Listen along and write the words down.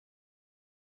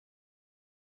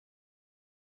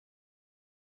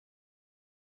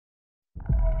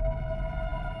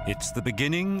It's the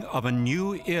beginning of a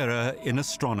new era in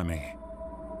astronomy.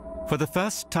 For the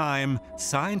first time,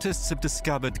 scientists have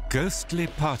discovered ghostly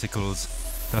particles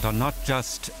that are not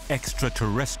just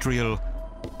extraterrestrial,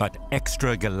 but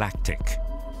extragalactic.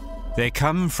 They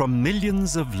come from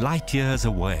millions of light years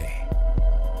away,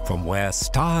 from where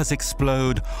stars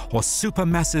explode or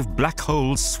supermassive black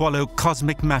holes swallow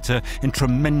cosmic matter in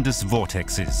tremendous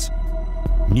vortexes.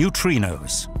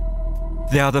 Neutrinos.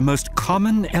 They are the most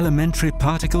common elementary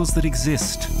particles that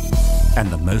exist, and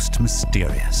the most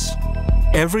mysterious.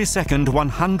 Every second,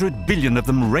 100 billion of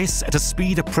them race at a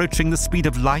speed approaching the speed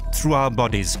of light through our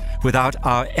bodies without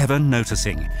our ever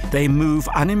noticing. They move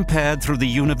unimpaired through the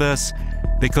universe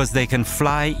because they can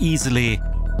fly easily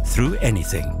through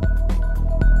anything.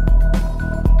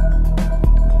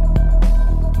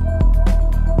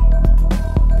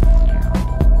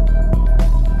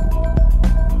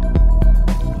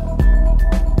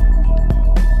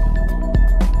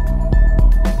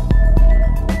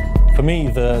 For me,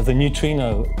 the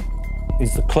neutrino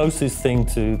is the closest thing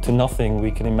to nothing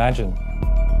we can imagine.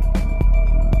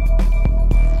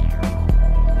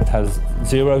 It has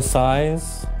zero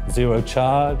size, zero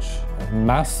charge,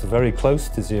 mass very close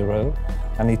to zero,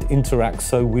 and it interacts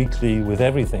so weakly with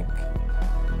everything.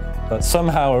 But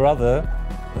somehow or other,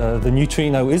 the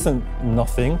neutrino isn't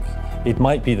nothing. It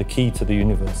might be the key to the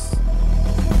universe.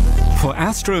 For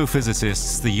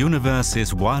astrophysicists, the universe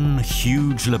is one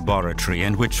huge laboratory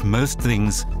in which most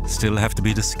things still have to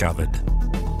be discovered.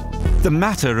 The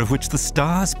matter of which the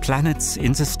stars, planets,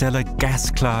 interstellar gas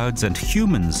clouds, and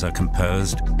humans are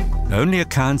composed only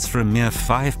accounts for a mere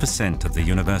 5% of the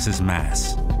universe's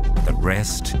mass. The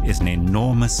rest is an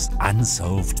enormous,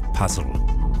 unsolved puzzle.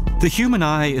 The human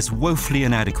eye is woefully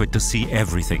inadequate to see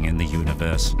everything in the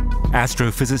universe.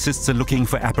 Astrophysicists are looking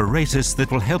for apparatus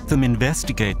that will help them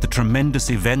investigate the tremendous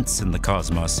events in the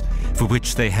cosmos, for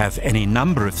which they have any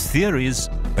number of theories,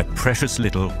 but precious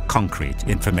little concrete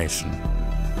information.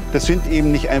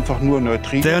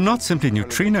 They are not simply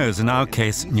neutrinos, in our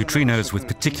case, neutrinos with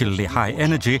particularly high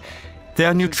energy. They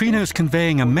are neutrinos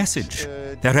conveying a message.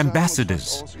 They're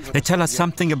ambassadors. They tell us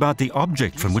something about the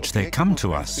object from which they come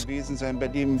to us.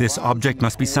 This object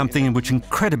must be something in which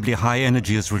incredibly high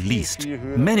energy is released,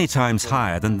 many times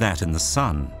higher than that in the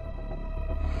Sun.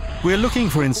 We're looking,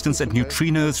 for instance, at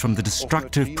neutrinos from the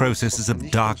destructive processes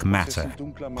of dark matter.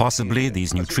 Possibly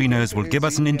these neutrinos will give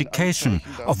us an indication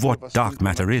of what dark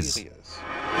matter is.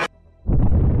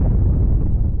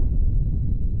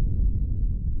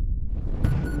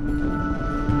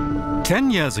 Ten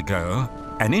years ago,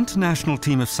 an international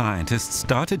team of scientists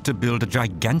started to build a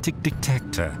gigantic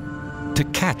detector to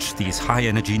catch these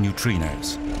high-energy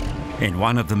neutrinos in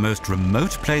one of the most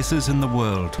remote places in the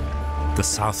world, the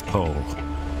South Pole.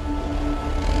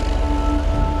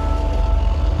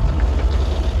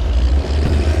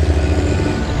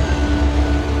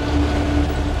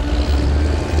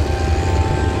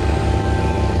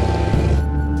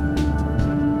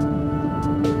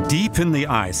 Deep in the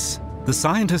ice, the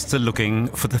scientists are looking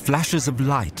for the flashes of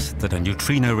light that a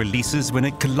neutrino releases when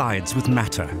it collides with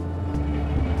matter.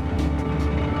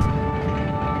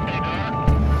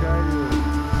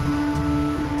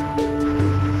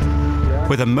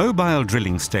 With a mobile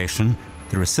drilling station,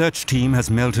 the research team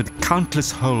has melted countless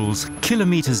holes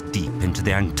kilometers deep into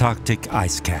the Antarctic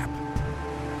ice cap.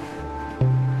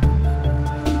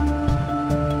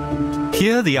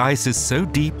 Here, the ice is so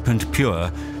deep and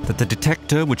pure that the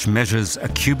detector, which measures a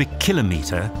cubic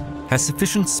kilometer, has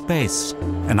sufficient space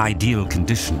and ideal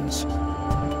conditions.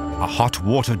 A hot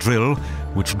water drill,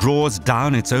 which draws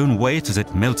down its own weight as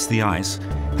it melts the ice,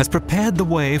 has prepared the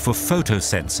way for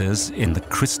photosensors in the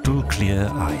crystal clear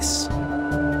ice.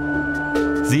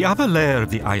 The upper layer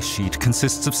of the ice sheet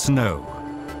consists of snow.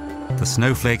 The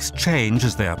snowflakes change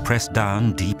as they are pressed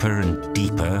down deeper and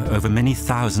deeper over many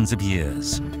thousands of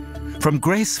years, from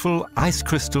graceful ice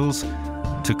crystals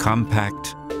to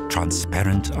compact,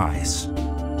 transparent ice.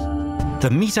 The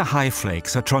meter-high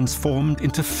flakes are transformed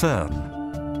into firn,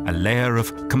 a layer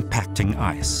of compacting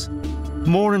ice.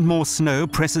 More and more snow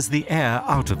presses the air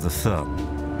out of the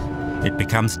firn. It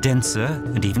becomes denser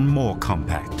and even more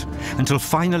compact, until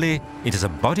finally it is a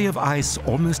body of ice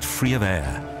almost free of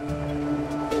air.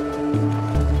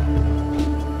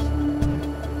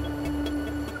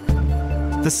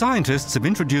 The scientists have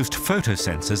introduced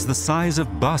photosensors the size of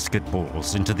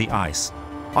basketballs into the ice,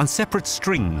 on separate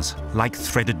strings like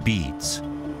threaded beads,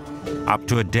 up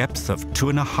to a depth of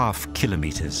 2.5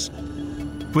 kilometers.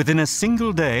 Within a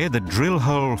single day, the drill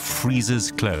hole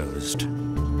freezes closed.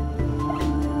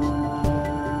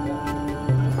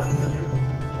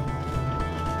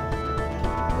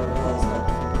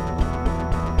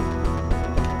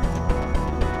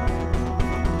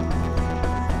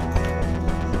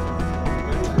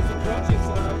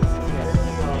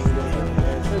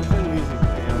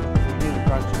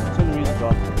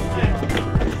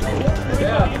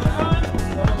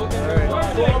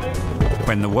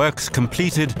 When the work's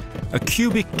completed, a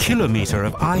cubic kilometre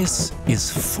of ice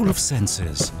is full of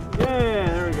sensors. Yeah,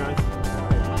 there we go.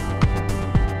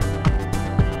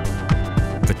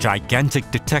 The gigantic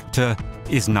detector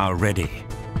is now ready.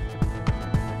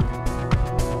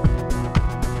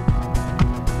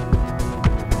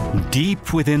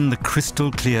 Deep within the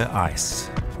crystal-clear ice,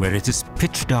 where it is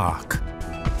pitch dark,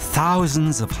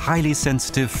 thousands of highly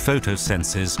sensitive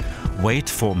photosensors wait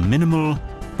for minimal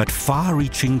but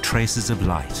far-reaching traces of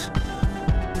light.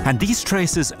 And these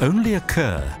traces only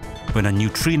occur when a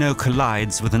neutrino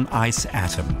collides with an ice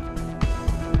atom.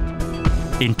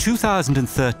 In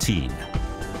 2013,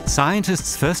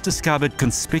 scientists first discovered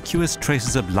conspicuous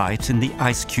traces of light in the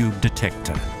ice cube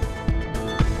detector.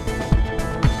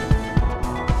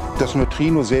 Das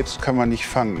Neutrino selbst kann man nicht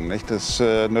fangen. Nicht? Das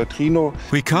Neutrino.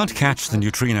 We can't catch the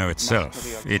neutrino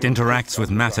itself. It interacts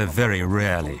with matter very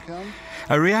rarely.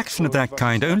 A reaction of that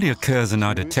kind only occurs in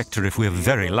our detector if we're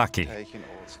very lucky.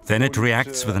 Then it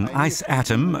reacts with an ice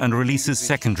atom and releases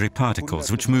secondary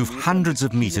particles, which move hundreds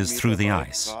of meters through the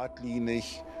ice.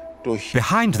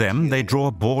 Behind them, they draw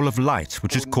a ball of light,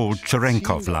 which is called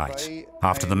Cherenkov light,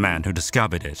 after the man who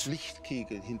discovered it.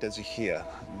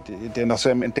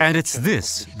 And it's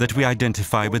this that we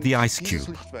identify with the ice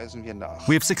cube.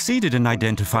 We have succeeded in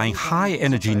identifying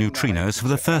high-energy neutrinos for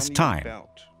the first time.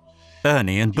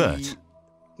 Ernie and Bert.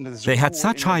 They had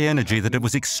such high energy that it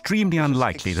was extremely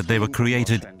unlikely that they were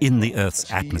created in the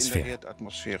Earth's atmosphere.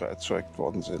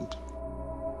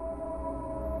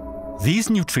 These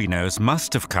neutrinos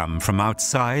must have come from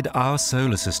outside our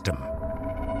solar system.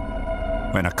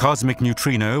 When a cosmic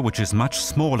neutrino, which is much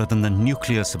smaller than the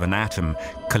nucleus of an atom,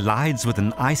 collides with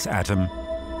an ice atom,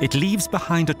 it leaves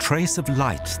behind a trace of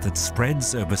light that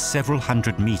spreads over several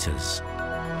hundred meters.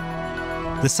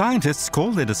 The scientists call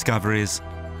their discoveries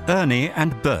Ernie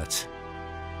and Bert,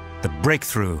 the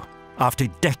breakthrough after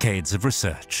decades of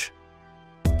research.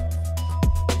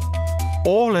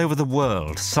 All over the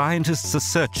world, scientists are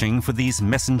searching for these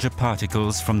messenger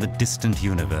particles from the distant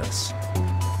universe.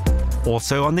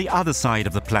 Also on the other side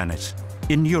of the planet,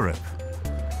 in Europe,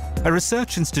 a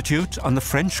research institute on the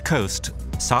French coast,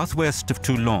 southwest of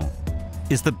Toulon,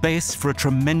 is the base for a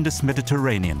tremendous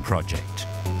Mediterranean project.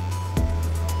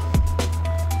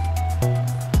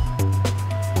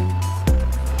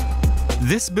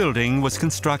 This building was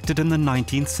constructed in the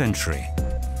 19th century.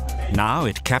 Now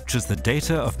it captures the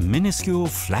data of minuscule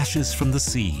flashes from the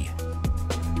sea.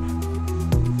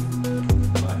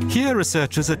 Here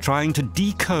researchers are trying to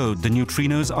decode the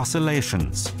neutrino's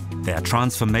oscillations, their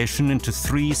transformation into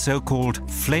three so-called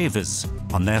flavors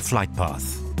on their flight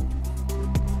path.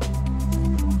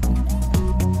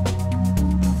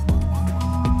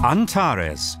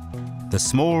 Antares, the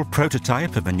small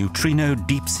prototype of a neutrino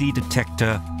deep-sea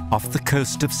detector off the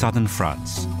coast of southern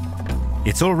France.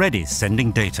 It's already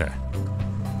sending data.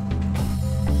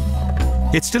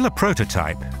 It's still a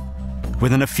prototype.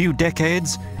 Within a few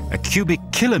decades, a cubic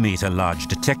kilometer large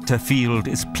detector field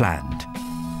is planned.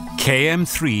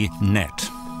 KM3 net.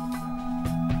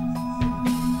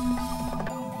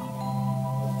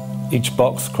 Each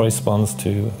box corresponds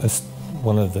to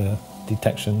one of the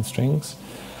detection strings.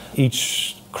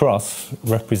 Each cross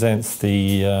represents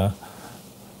the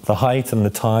height and the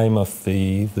time of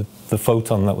the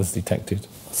photon that was detected.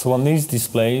 So on these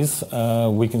displays,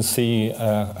 we can see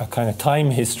a kind of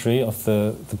time history of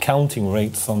the counting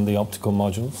rates on the optical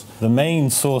modules. The main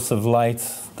source of light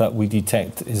that we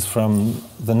detect is from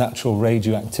the natural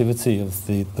radioactivity of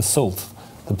the salt.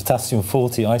 The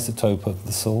potassium-40 isotope of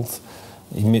the salt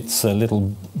emits a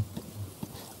little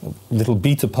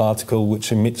beta particle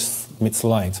which emits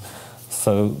light.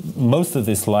 So most of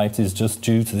this light is just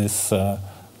due to this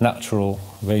natural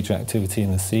radioactivity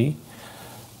in the sea.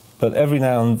 But every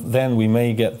now and then we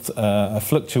may get a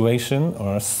fluctuation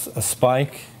or a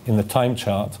spike in the time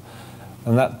chart,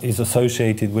 and that is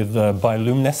associated with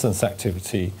bioluminescence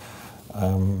activity.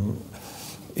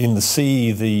 In the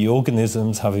sea, the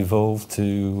organisms have evolved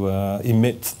to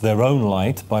emit their own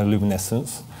light,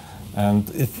 bioluminescence, and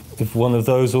if one of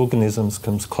those organisms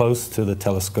comes close to the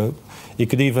telescope, it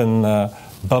could even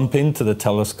bump into the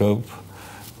telescope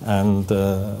and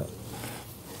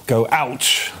go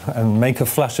ouch and make a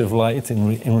flash of light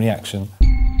in reaction.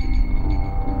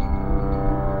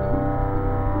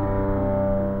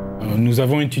 Nous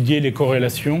avons étudié les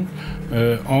corrélations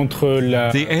entre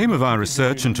la... The aim of our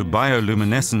research into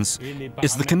bioluminescence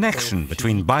is the connection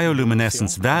between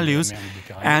bioluminescence values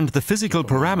and the physical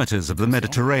parameters of the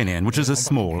Mediterranean, which is a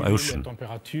small ocean.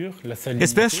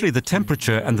 Especially the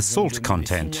temperature and the salt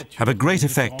content have a great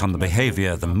effect on the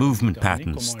behavior, the movement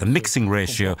patterns, the mixing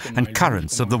ratio and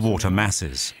currents of the water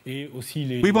masses.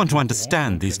 We want to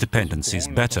understand these dependencies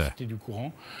better.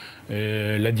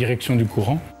 La direction du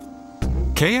courant.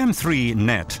 KM3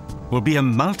 NET will be a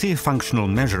multifunctional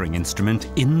measuring instrument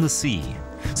in the sea,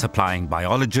 supplying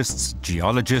biologists,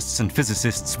 geologists and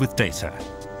physicists with data.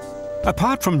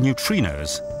 Apart from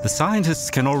neutrinos, the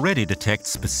scientists can already detect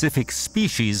specific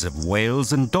species of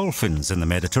whales and dolphins in the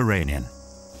Mediterranean.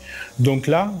 Donc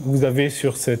là, vous avez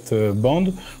sur cette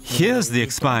bande... Here's the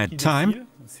expired time,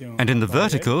 and in the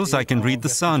verticals I can read the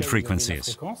sound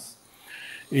frequencies.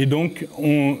 Et donc,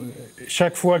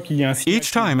 chaque fois qu'il y a un signal...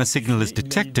 Each time a signal is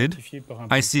detected,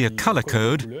 I see a color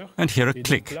code and hear a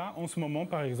click.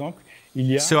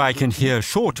 So I can hear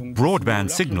short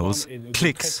broadband signals,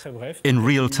 clicks, in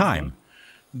real time,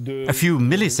 a few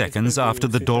milliseconds after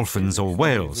the dolphins or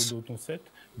whales,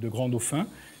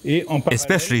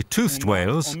 especially toothed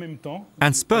whales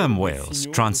and sperm whales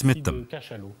transmit them.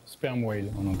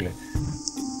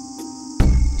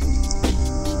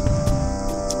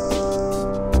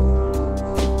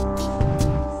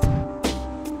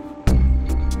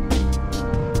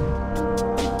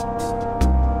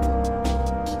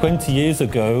 20 years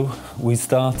ago, we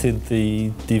started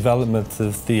the development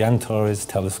of the Antares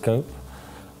telescope.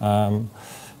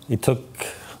 It took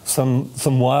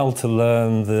some while to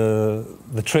learn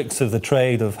the tricks of the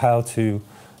trade of how to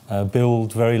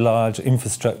build very large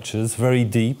infrastructures, very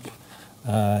deep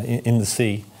in the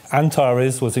sea.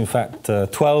 Antares was in fact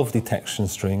 12 detection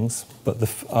strings, but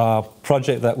our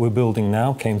project that we're building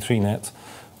now, KM3NET,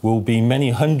 will be many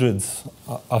hundreds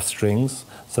of strings.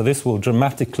 So this will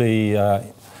dramatically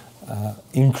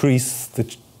increase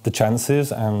the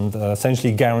chances and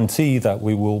essentially guarantee that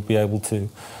we will be able to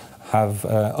have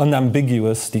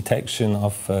unambiguous detection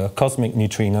of cosmic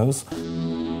neutrinos.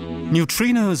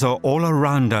 Neutrinos are all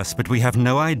around us, but we have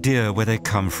no idea where they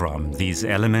come from. These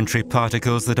elementary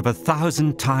particles that have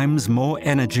 1,000 times more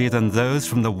energy than those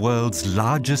from the world's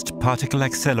largest particle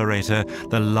accelerator,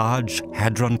 the Large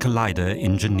Hadron Collider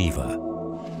in Geneva.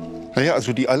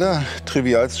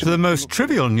 The most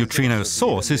trivial neutrino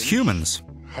source is humans.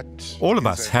 All of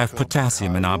us have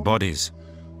potassium in our bodies.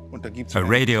 A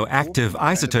radioactive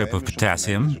isotope of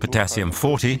potassium,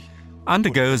 potassium-40,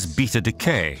 undergoes beta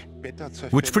decay,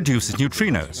 which produces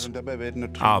neutrinos.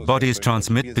 Our bodies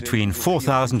transmit between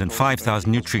 4,000 and 5,000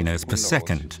 neutrinos per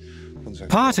second.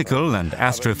 Particle and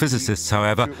astrophysicists,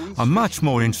 however, are much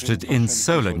more interested in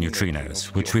solar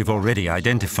neutrinos, which we've already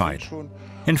identified.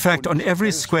 In fact, on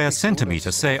every square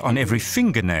centimeter, say on every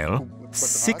fingernail,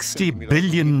 60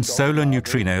 billion solar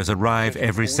neutrinos arrive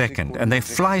every second, and they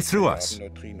fly through us,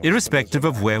 irrespective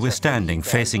of where we're standing,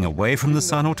 facing away from the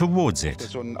sun or towards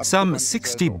it. Some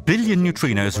 60 billion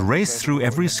neutrinos race through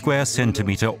every square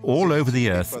centimeter all over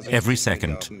the Earth every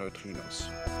second.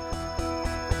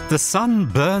 The sun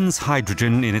burns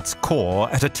hydrogen in its core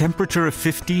at a temperature of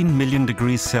 15 million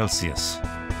degrees Celsius.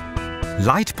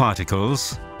 Light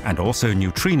particles, and also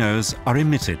neutrinos, are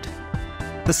emitted.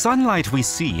 The sunlight we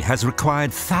see has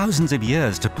required thousands of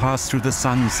years to pass through the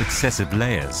sun's successive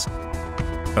layers.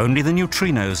 Only the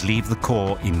neutrinos leave the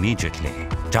core immediately.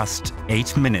 Just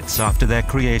 8 minutes after their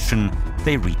creation,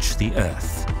 they reach the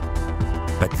Earth.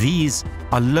 But these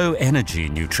are low-energy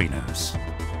neutrinos.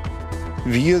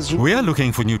 We are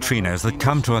looking for neutrinos that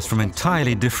come to us from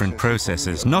entirely different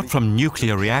processes, not from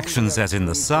nuclear reactions as in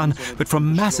the Sun, but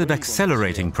from massive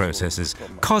accelerating processes,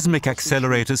 cosmic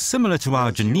accelerators similar to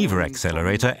our Geneva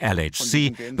accelerator,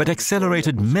 LHC, but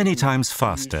accelerated many times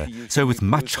faster, so with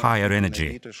much higher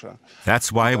energy.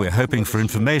 That's why we're hoping for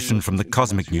information from the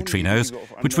cosmic neutrinos,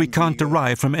 which we can't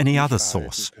derive from any other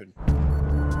source.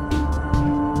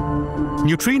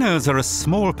 Neutrinos are a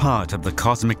small part of the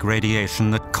cosmic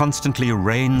radiation that constantly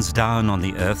rains down on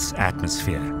the Earth's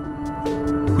atmosphere.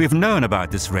 We've known about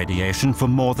this radiation for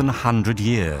more than 100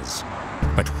 years.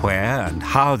 But where and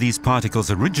how these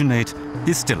particles originate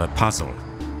is still a puzzle.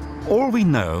 All we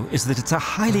know is that it's a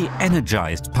highly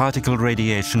energized particle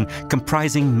radiation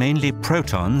comprising mainly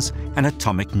protons and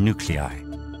atomic nuclei.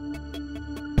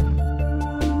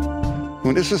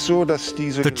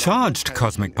 The charged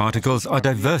cosmic particles are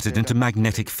diverted into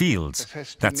magnetic fields.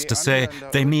 That's to say,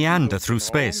 they meander through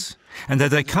space. And though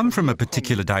they come from a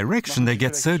particular direction, they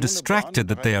get so distracted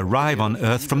that they arrive on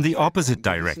Earth from the opposite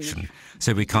direction.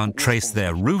 so we can't trace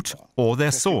their route or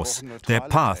their source. Their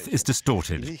path is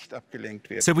distorted.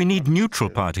 So we need neutral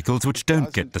particles which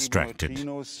don't get distracted.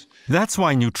 That's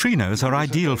why neutrinos are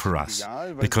ideal for us,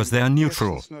 because they are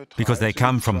neutral, because they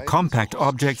come from compact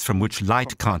objects from which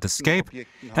light can't escape,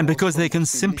 and because they can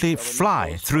simply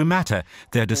fly through matter.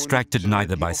 They're distracted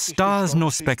neither by stars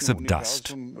nor specks of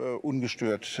dust.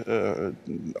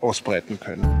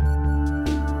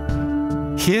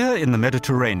 Here in the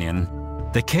Mediterranean,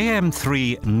 the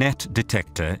KM3 net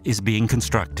detector is being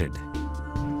constructed.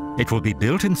 It will be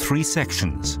built in 3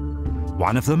 sections,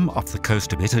 one of them off the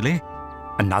coast of Italy,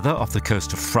 another off the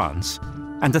coast of France,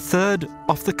 and the third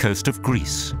off the coast of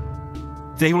Greece.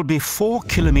 They will be 4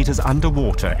 kilometers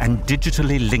underwater and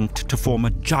digitally linked to form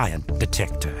a giant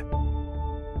detector.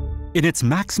 In its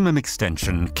maximum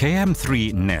extension,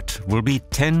 KM3 net will be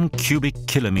 10 cubic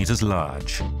kilometers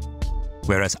large.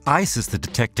 Whereas ice is the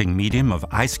detecting medium of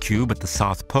ice cube at the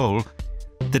South Pole,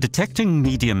 the detecting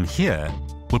medium here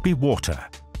will be water.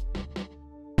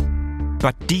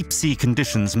 But deep-sea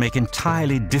conditions make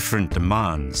entirely different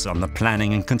demands on the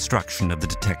planning and construction of the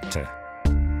detector.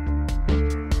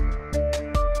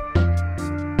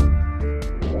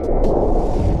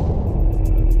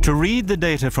 To read the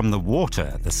data from the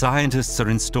water, the scientists are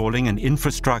installing an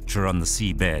infrastructure on the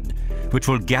seabed, which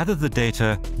will gather the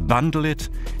data, bundle it,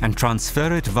 and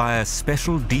transfer it via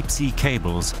special deep-sea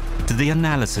cables to the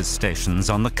analysis stations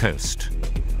on the coast.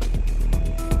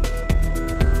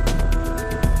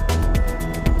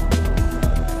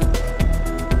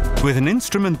 With an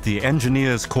instrument the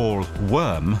engineers call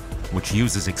WORM, which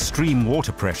uses extreme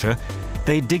water pressure,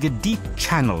 they dig a deep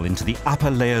channel into the upper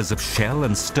layers of shell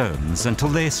and stones until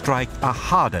they strike a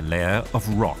harder layer of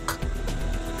rock.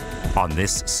 On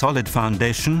this solid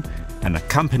foundation, an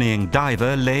accompanying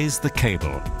diver lays the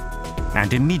cable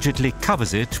and immediately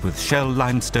covers it with shell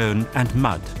limestone and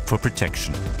mud for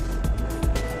protection.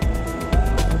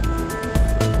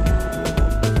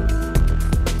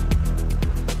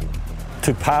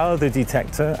 To power the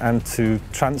detector and to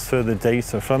transfer the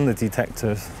data from the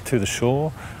detector to the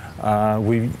shore,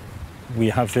 we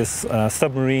have this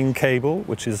submarine cable,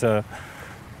 which is a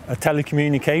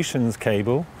telecommunications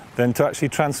cable. Then to actually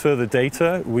transfer the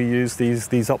data, we use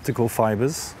these optical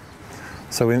fibers.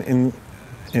 So in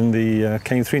the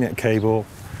KM3net cable,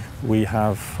 we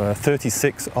have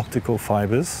 36 optical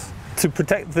fibers. To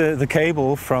protect the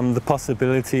cable from the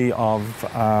possibility of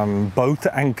boat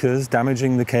anchors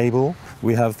damaging the cable,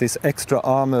 we have this extra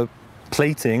armor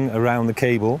plating around the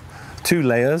cable, 2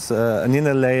 layers, an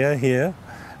inner layer here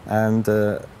and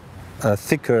a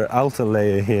thicker outer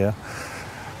layer here.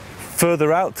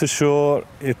 Further out to shore,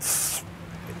 it's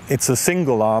a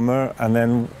single armor, and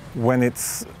then when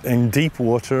it's in deep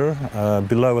water,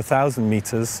 below 1,000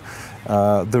 meters,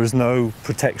 there is no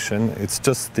protection. It's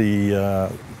just the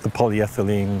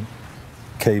polyethylene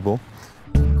cable.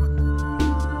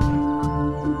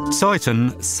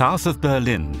 Zeuthen, south of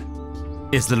Berlin,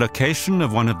 is the location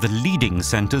of one of the leading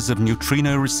centers of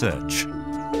neutrino research,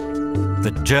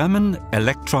 the German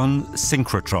electron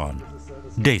synchrotron,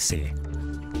 DESY.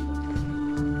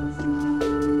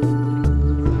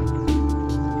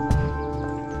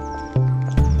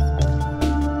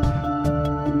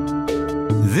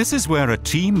 This is where a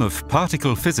team of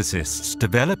particle physicists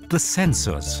developed the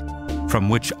sensors from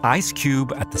which ice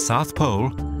cube at the South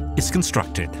Pole is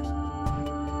constructed.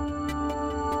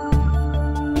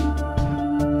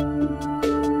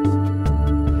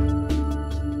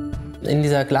 In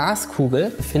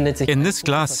this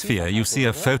glass sphere, you see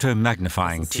a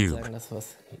photomagnifying tube.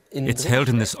 It's held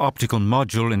in this optical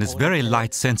module and is very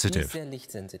light sensitive.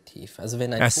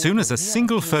 As soon as a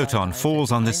single photon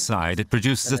falls on this side, it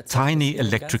produces a tiny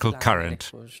electrical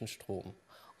current.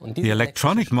 The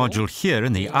electronic module here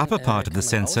in the upper part of the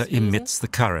sensor emits the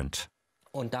current.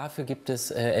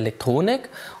 This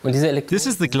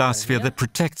is the glass sphere that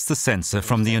protects the sensor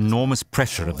from the enormous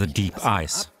pressure of the deep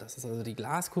ice. Das ist also die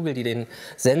Glaskugel, die den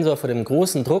Sensor vor dem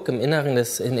großen Druck in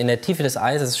der Tiefe des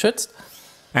Eises schützt.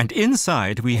 And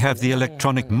inside we have the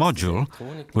electronic module,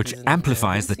 which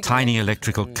amplifies the tiny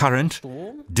electrical current,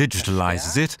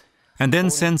 digitalizes it, and then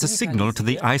sends a signal to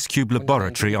the ice cube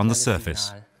laboratory on the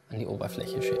surface.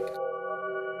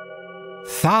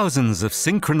 Thousands of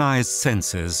synchronized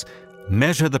sensors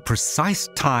measure the precise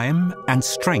time and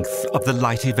strength of the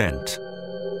light event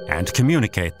and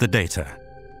communicate the data.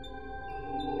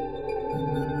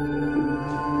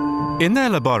 In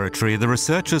their laboratory, the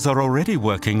researchers are already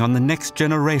working on the next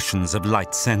generations of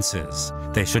light sensors.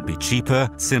 They should be cheaper,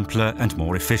 simpler, and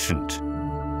more efficient.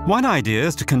 One idea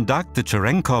is to conduct the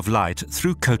Cherenkov light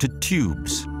through coated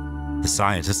tubes. The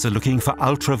scientists are looking for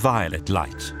ultraviolet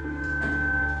light.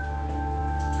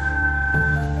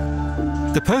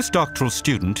 The postdoctoral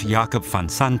student, Jakob van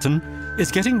Santen,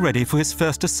 is getting ready for his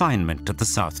first assignment at the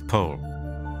South Pole.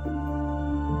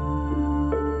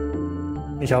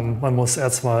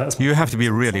 You have to be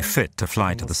really fit to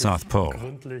fly to the South Pole.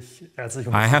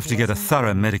 I have to get a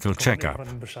thorough medical checkup.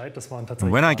 And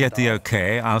when I get the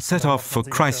okay, I'll set off for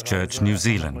Christchurch, New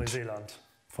Zealand.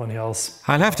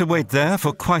 I'll have to wait there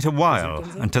for quite a while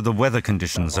until the weather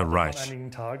conditions are right.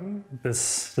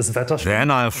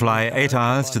 Then I'll fly 8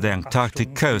 hours to the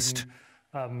Antarctic coast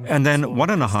and then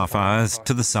 1.5 hours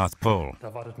to the South Pole.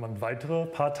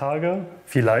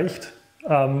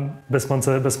 Bis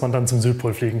man dann zum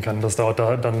Südpol fliegen kann. Das dauert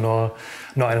dann nur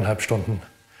 1,5 Stunden.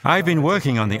 I've been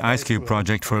working on the IceCube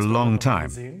project for a long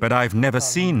time, but I've never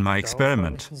seen my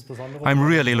experiment. I'm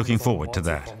really looking forward to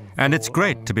that. And it's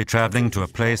great to be traveling to a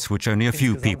place which only a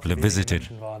few people have visited.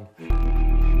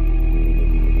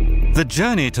 The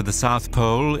journey to the South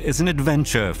Pole is an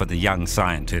adventure for the young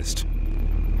scientist.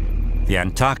 The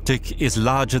Antarctic is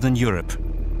larger than Europe.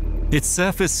 Its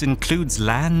surface includes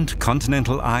land,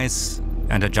 continental ice,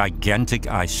 and a gigantic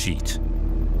ice sheet.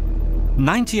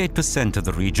 98% of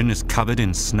the region is covered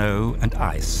in snow and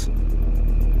ice.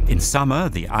 In summer,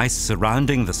 the ice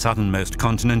surrounding the southernmost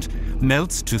continent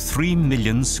melts to 3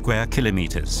 million square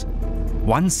kilometers,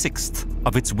 1/6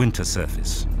 of its winter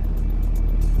surface.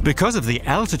 Because of the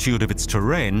altitude of its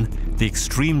terrain, the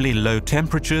extremely low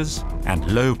temperatures and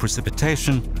low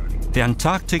precipitation, the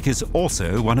Antarctic is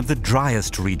also one of the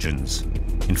driest regions.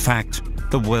 In fact,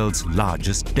 the world's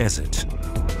largest desert.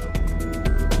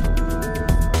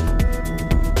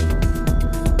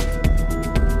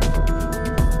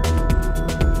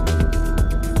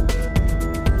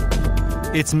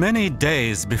 It's many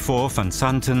days before van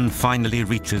Santen finally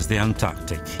reaches the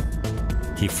Antarctic.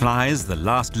 He flies the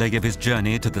last leg of his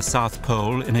journey to the South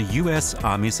Pole in a US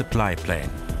Army supply plane.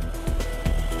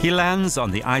 He lands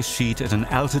on the ice sheet at an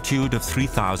altitude of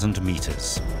 3,000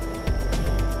 meters.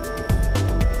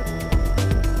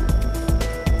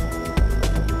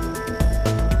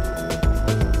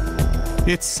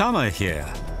 It's summer here,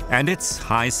 and it's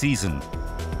high season.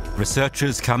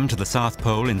 Researchers come to the South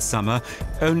Pole in summer.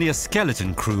 Only a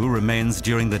skeleton crew remains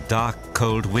during the dark,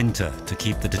 cold winter to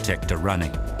keep the detector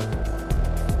running.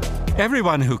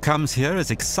 Everyone who comes here is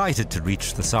excited to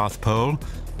reach the South Pole,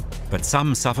 but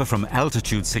some suffer from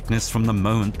altitude sickness from the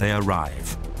moment they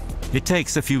arrive. It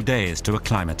takes a few days to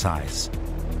acclimatize.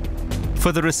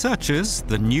 For the researchers,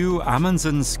 the new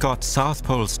Amundsen Scott South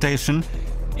Pole Station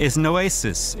is an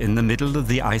oasis in the middle of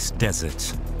the ice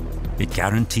desert. It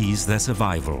guarantees their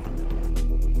survival.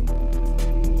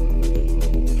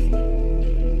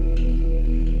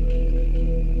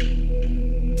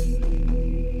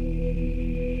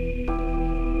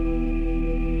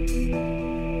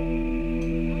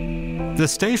 The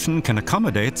station can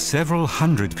accommodate several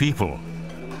hundred people.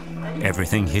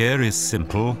 Everything here is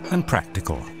simple and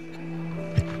practical.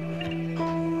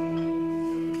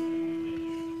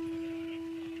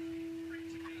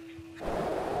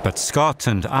 But Scott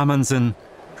and Amundsen,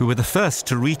 who were the first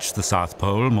to reach the South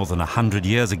Pole more than 100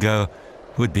 years ago,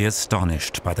 would be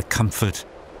astonished by the comfort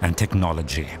and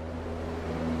technology.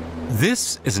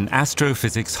 This is an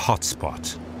astrophysics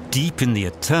hotspot. Deep in the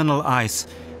eternal ice,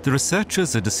 the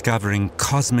researchers are discovering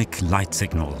cosmic light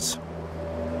signals.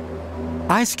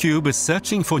 IceCube is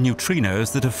searching for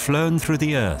neutrinos that have flown through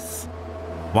the Earth,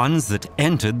 ones that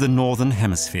entered the northern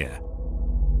hemisphere.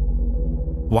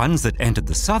 Ones that entered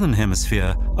the southern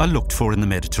hemisphere are looked for in the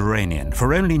Mediterranean,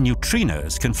 for only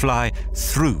neutrinos can fly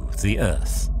through the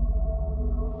Earth.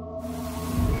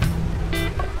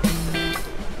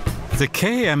 The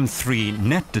KM3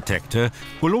 net detector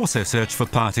will also search for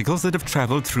particles that have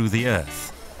traveled through the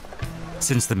Earth.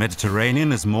 Since the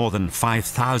Mediterranean is more than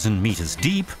 5,000 meters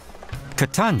deep,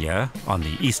 Catania, on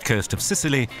the east coast of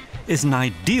Sicily, is an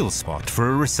ideal spot for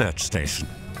a research station.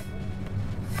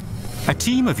 A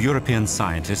team of European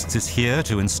scientists is here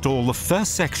to install the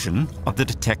first section of the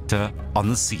detector on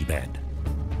the seabed.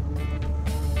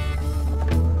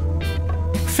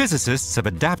 Physicists have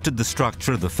adapted the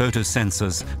structure of the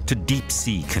photosensors to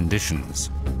deep-sea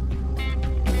conditions.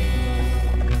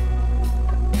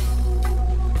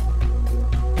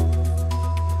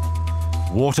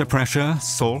 Water pressure,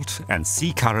 salt, and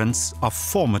sea currents are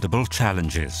formidable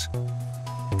challenges.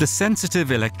 The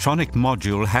sensitive electronic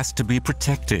module has to be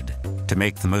protected to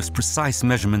make the most precise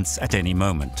measurements at any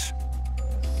moment.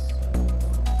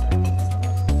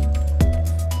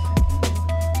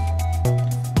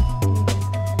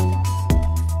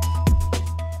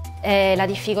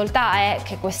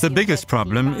 The biggest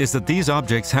problem is that these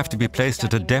objects have to be placed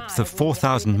at a depth of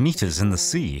 4,000 meters in the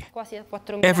sea.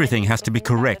 Everything has to be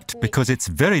correct because it's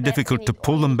very difficult to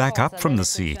pull them back up from the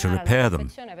sea to repair them.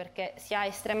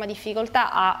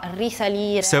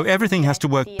 So everything has to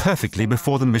work perfectly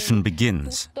before the mission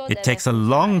begins. It takes a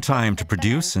long time to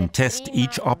produce and test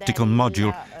each optical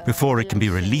module before it can be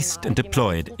released and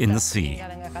deployed in the sea.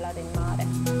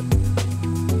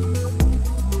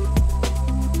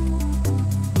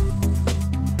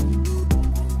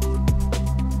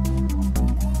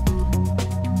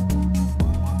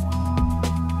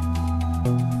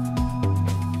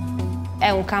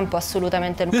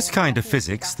 This kind of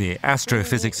physics, the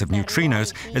astrophysics of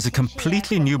neutrinos, is a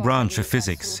completely new branch of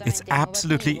physics. It's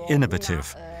absolutely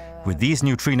innovative. With these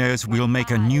neutrinos, we'll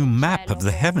make a new map of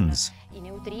the heavens.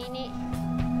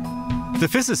 The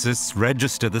physicists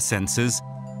register the sensors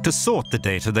to sort the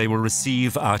data they will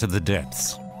receive out of the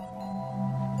depths.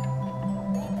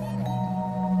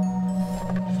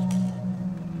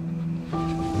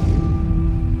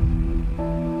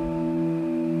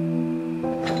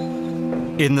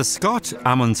 In the Scott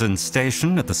Amundsen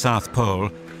station at the South Pole,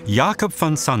 Jacob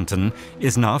van Santen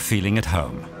is now feeling at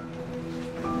home.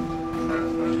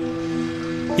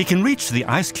 He can reach the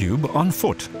ice cube on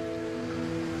foot.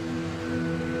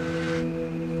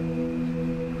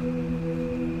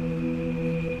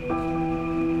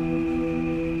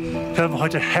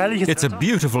 It's a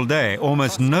beautiful day,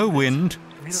 almost no wind,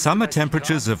 summer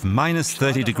temperatures of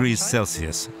 -30 degrees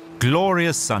Celsius,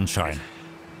 glorious sunshine.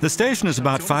 The station is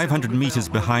about 500 meters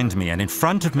behind me, and in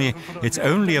front of me, it's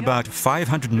only about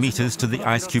 500 meters to the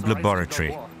ice cube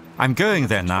laboratory. I'm going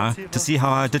there now to see how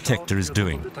our detector is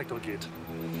doing.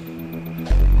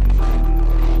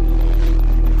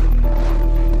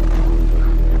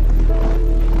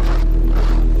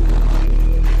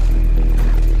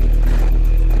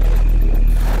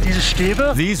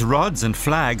 These rods and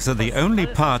flags are the only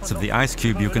parts of the ice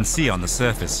cube you can see on the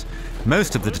surface.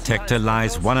 Most of the detector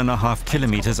lies 1.5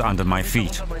 kilometers under my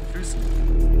feet.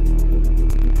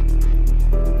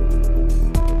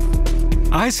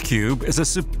 IceCube is a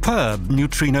superb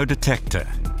neutrino detector.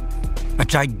 A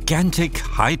gigantic,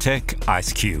 high-tech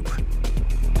ice cube.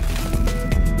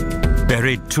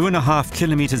 Buried 2.5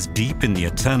 kilometers deep in the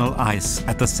eternal ice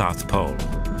at the South Pole.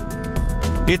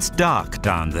 It's dark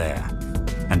down there,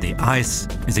 and the ice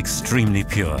is extremely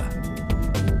pure.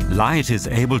 Light is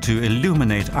able to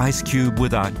illuminate IceCube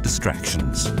without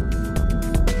distractions.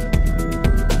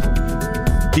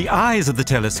 The eyes of the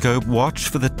telescope watch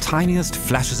for the tiniest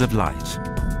flashes of light.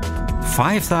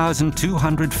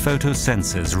 5,200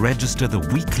 photosensors register the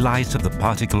weak light of the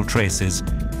particle traces,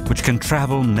 which can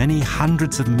travel many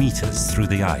hundreds of meters through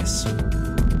the ice.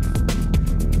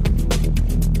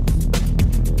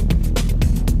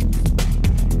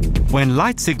 When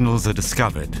light signals are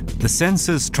discovered, the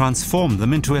sensors transform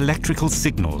them into electrical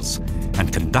signals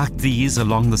and conduct these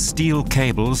along the steel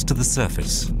cables to the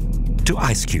surface, to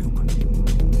IceCube.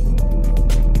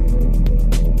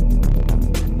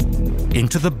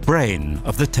 Into the brain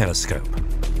of the telescope.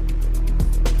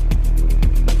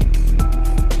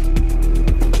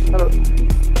 Hello.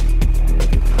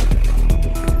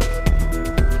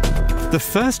 The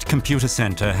first computer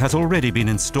center has already been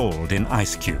installed in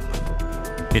IceCube.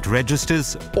 It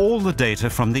registers all the data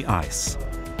from the ice,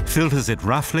 filters it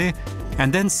roughly,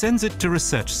 and then sends it to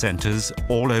research centers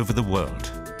all over the world.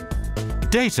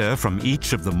 Data from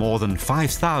each of the more than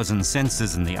 5,000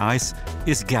 sensors in the ice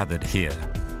is gathered here.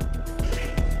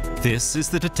 This is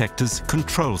the detector's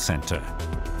control center.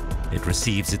 It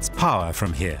receives its power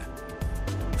from here.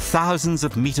 Thousands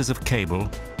of meters of cable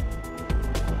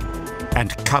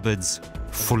and cupboards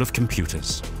full of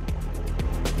computers.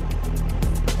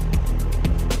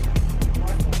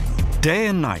 Day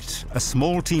and night, a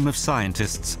small team of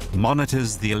scientists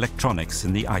monitors the electronics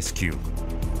in the IceCube.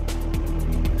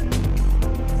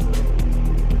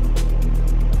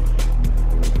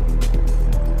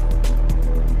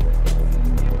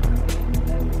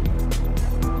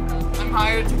 I'm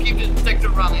hired to keep the detector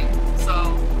running,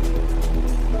 so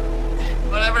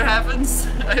whatever happens,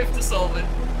 I have to solve it.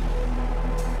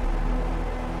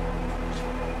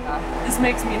 This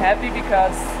makes me happy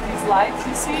because these lights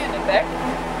you see in the back,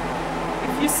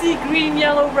 if you see green,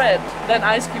 yellow, red, then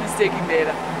IceCube is taking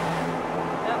data.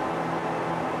 Yeah.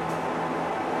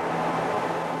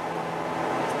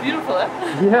 It's beautiful, eh?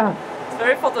 Yeah. It's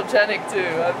very photogenic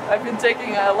too. I've been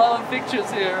taking a lot of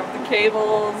pictures here of the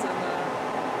cables and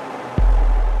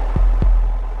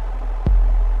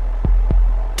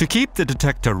To keep the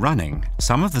detector running,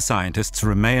 some of the scientists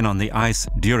remain on the ice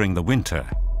during the winter.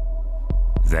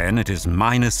 Then it is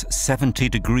 -70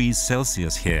 degrees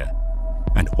Celsius here,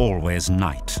 and always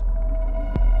night.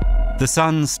 The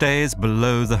sun stays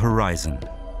below the horizon.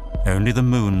 Only the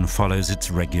moon follows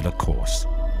its regular course.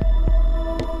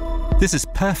 This is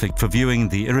perfect for viewing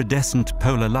the iridescent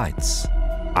polar lights,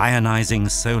 ionizing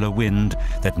solar wind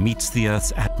that meets the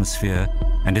Earth's atmosphere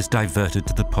and is diverted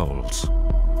to the poles.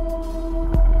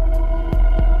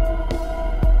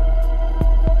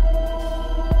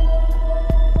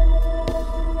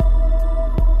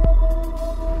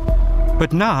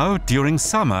 But now, during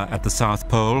summer at the South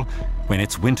Pole, when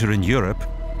it's winter in Europe,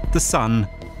 the sun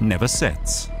never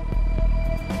sets.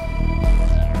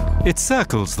 It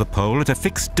circles the pole at a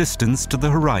fixed distance to the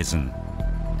horizon.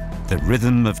 The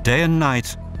rhythm of day and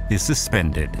night is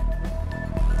suspended.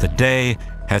 The day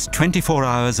has 24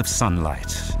 hours of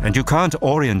sunlight, and you can't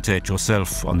orientate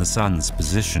yourself on the sun's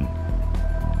position.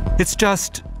 It's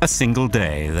just a single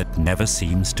day that never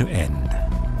seems to end.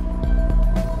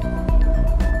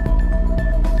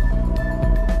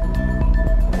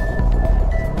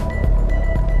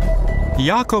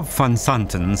 Jacob van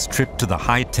Santen's trip to the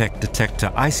high-tech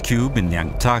detector ice cube in the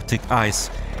Antarctic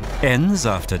ice ends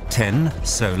after 10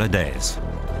 solar days.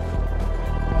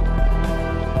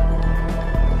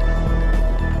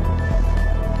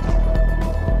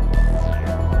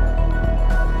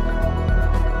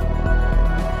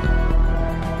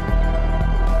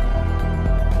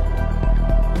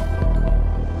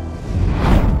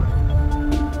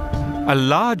 A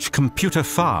large computer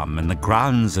farm in the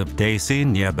grounds of Daisy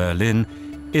near Berlin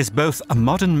is both a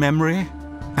modern memory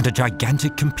and a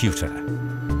gigantic computer.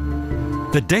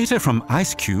 The data from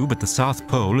IceCube at the South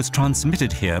Pole is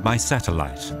transmitted here by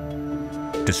satellite.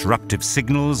 Disruptive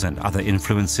signals and other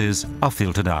influences are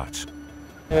filtered out.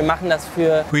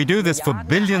 We do this for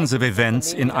billions of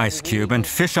events in IceCube and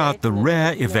fish out the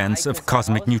rare events of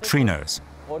cosmic neutrinos.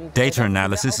 Data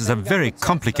analysis is a very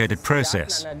complicated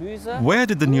process. Where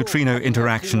did the neutrino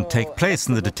interaction take place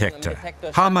in the detector?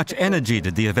 How much energy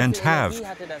did the event have?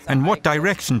 And what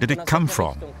direction did it come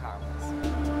from?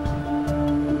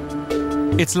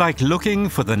 It's like looking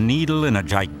for the needle in a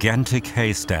gigantic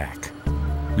haystack,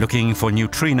 looking for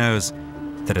neutrinos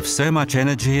that have so much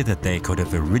energy that they could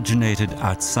have originated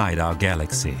outside our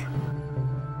galaxy.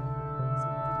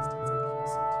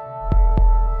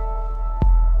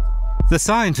 The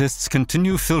scientists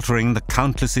continue filtering the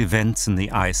countless events in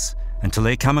the ice until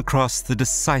they come across the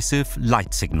decisive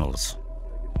light signals.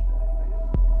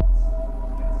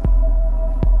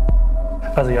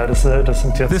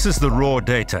 This is the raw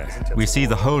data. We see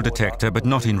the whole detector, but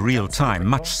not in real time,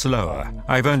 much slower.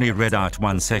 I've only read out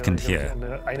 1 second here.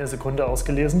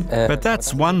 But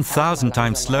that's 1,000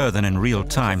 times slower than in real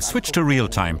time. Switch to real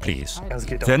time, please.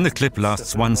 Then the clip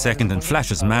lasts 1 second and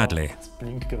flashes madly.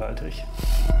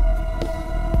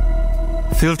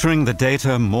 Filtering the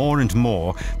data more and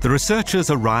more, the researchers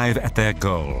arrive at their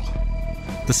goal.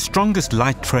 The strongest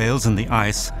light trails in the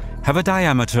ice have a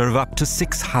diameter of up to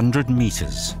 600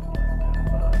 meters.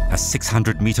 A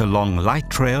 600-meter-long light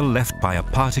trail left by a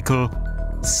particle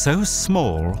so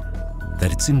small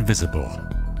that it's invisible.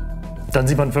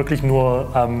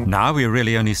 Now we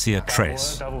really only see a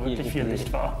trace.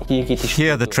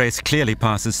 Here the trace clearly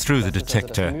passes through the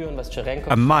detector.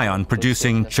 A muon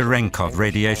producing Cherenkov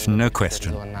radiation, no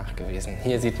question.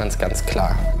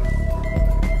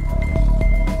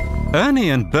 Ernie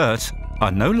and Bert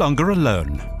are no longer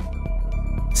alone.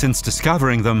 Since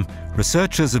discovering them,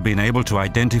 researchers have been able to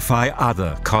identify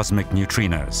other cosmic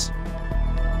neutrinos.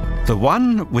 The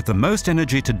one with the most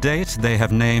energy to date they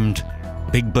have named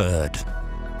Big Bird.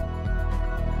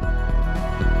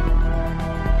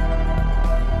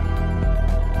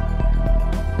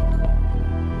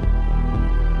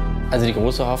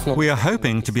 We are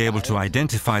hoping to be able to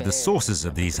identify the sources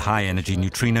of these high-energy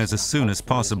neutrinos as soon as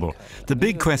possible. The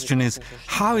big question is,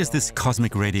 how is this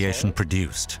cosmic radiation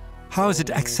produced? How is it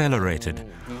accelerated?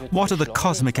 What are the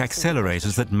cosmic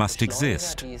accelerators that must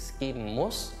exist?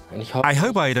 I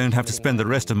hope I don't have to spend the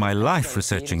rest of my life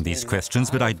researching these questions,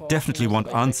 but I definitely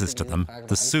want answers to them.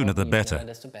 The sooner the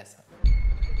better.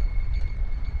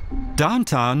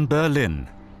 Downtown Berlin.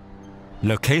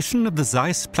 Location of the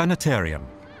Zeiss Planetarium.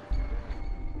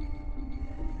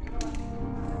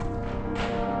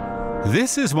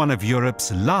 This is one of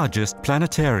Europe's largest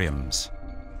planetariums,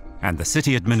 and the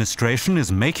city administration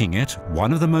is making it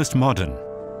one of the most modern.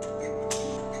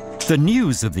 The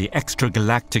news of the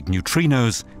extragalactic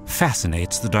neutrinos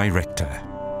fascinates the director.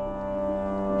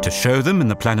 To show them in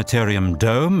the planetarium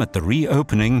dome at the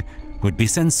reopening would be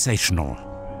sensational.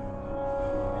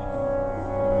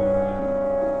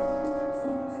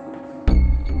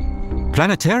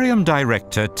 Planetarium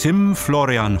director Tim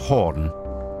Florian Horn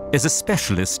is a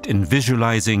specialist in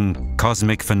visualizing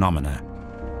cosmic phenomena.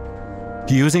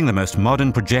 Using the most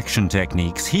modern projection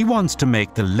techniques, he wants to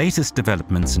make the latest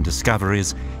developments and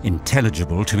discoveries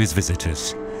intelligible to his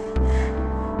visitors.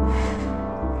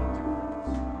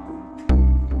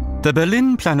 The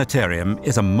Berlin Planetarium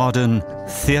is a modern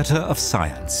theatre of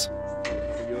science.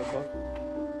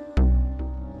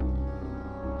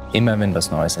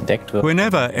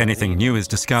 Whenever anything new is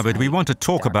discovered, we want to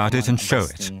talk about it and show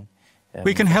it.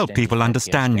 We can help people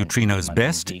understand neutrinos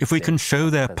best if we can show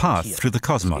their path through the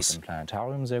cosmos.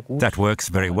 That works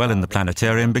very well in the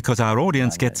planetarium because our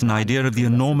audience gets an idea of the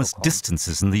enormous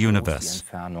distances in the universe.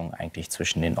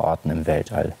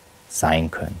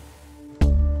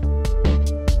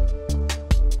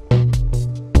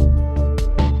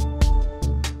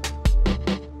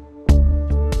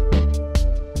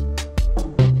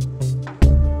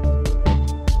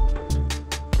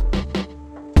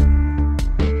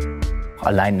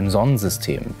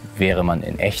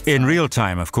 In real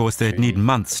time, of course, they'd need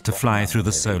months to fly through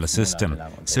the solar system,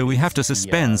 so we have to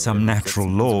suspend some natural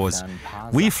laws.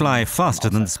 We fly faster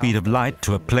than the speed of light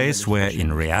to a place where,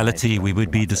 in reality, we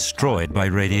would be destroyed by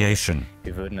radiation.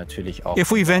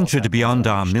 If we ventured beyond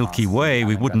our Milky Way,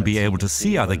 we wouldn't be able to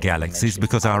see other galaxies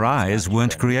because our eyes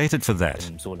weren't created for that.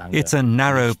 It's a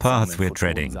narrow path we're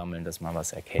treading.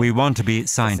 We want to be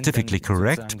scientifically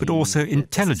correct, but also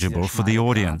intelligible for the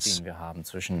audience.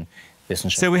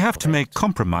 So we have to make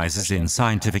compromises in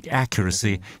scientific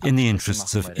accuracy in the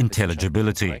interests of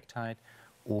intelligibility.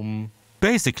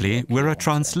 Basically, we're a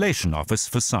translation office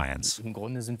for science.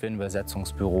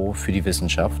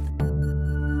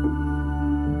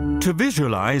 To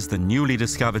visualize the newly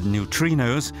discovered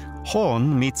neutrinos,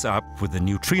 Horn meets up with the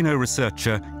neutrino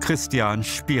researcher Christian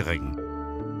Spiering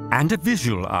and a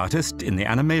visual artist in the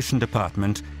animation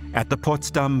department at the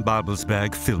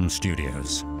Potsdam-Babelsberg Film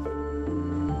Studios.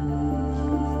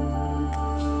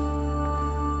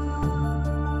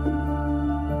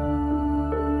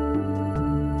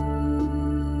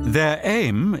 Their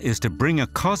aim is to bring a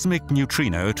cosmic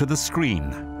neutrino to the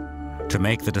screen, to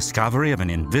make the discovery of an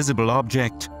invisible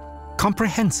object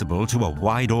comprehensible to a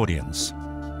wide audience.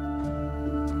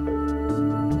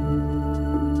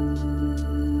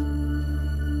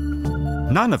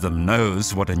 None of them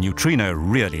knows what a neutrino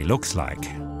really looks like.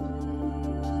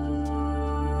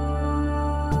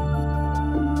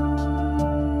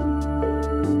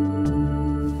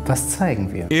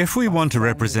 If we want to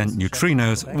represent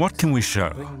neutrinos, what can we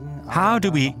show? How do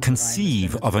we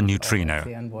conceive of a neutrino?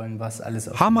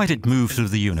 How might it move through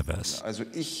the universe?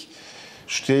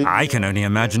 I can only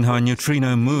imagine how a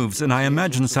neutrino moves, and I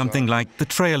imagine something like the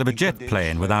trail of a jet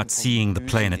plane without seeing the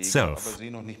plane itself.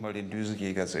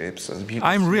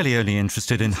 I'm really only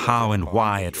interested in how and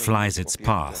why it flies its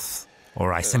path.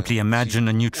 Or I simply imagine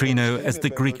a neutrino as the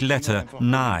Greek letter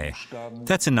ni.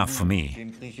 That's enough for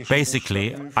me.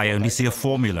 Basically, I only see a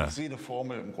formula.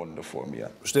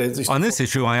 On this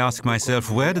issue, I ask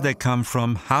myself, where do they come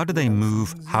from? How do they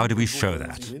move? How do we show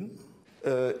that?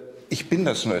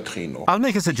 I'll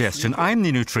make a suggestion. I'm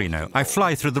the neutrino. I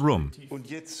fly through the room.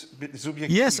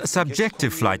 Yes, a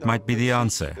subjective flight might be the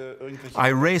answer. I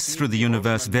race through the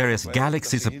universe, various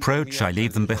galaxies approach, I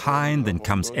leave them behind, then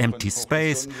comes empty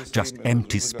space, just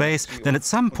empty space. Then at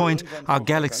some point, our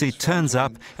galaxy turns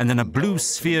up, and then a blue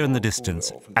sphere in the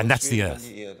distance. And that's the Earth.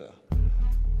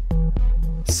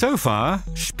 So far,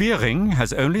 Spiering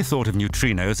has only thought of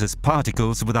neutrinos as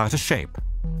particles without a shape.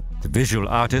 The visual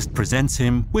artist presents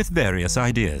him with various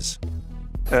ideas.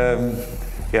 That's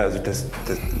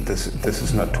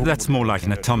more like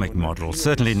an atomic model,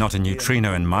 certainly not a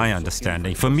neutrino in my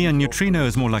understanding. For me, a neutrino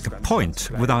is more like a point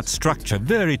without structure,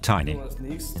 very tiny.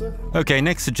 Okay,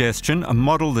 next suggestion, a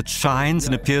model that shines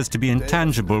and appears to be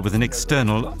intangible with an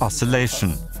external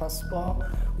oscillation.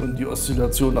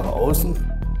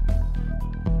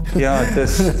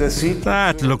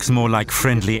 That looks more like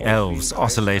friendly elves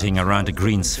oscillating around a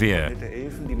green sphere.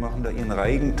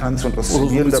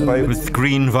 With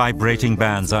green vibrating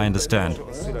bands, I understand.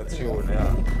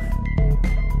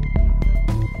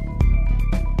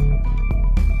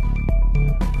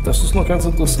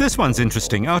 This one's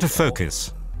interesting, out of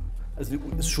focus.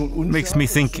 Makes me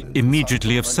think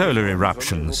immediately of solar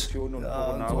eruptions.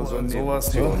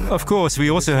 Of course,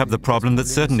 we also have the problem that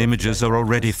certain images are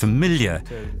already familiar.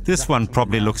 This one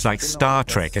probably looks like Star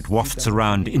Trek. It wafts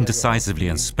around indecisively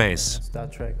in space.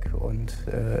 And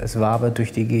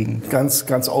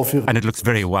it looks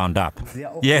very wound up.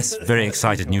 Yes, very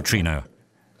excited neutrino.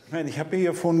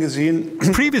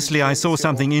 Previously, I saw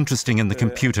something interesting in the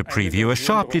computer preview, a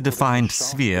sharply defined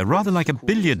sphere, rather like a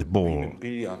billiard ball.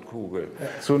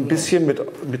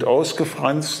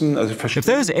 If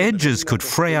those edges could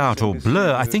fray out or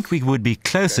blur, I think we would be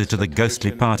closer to the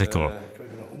ghostly particle.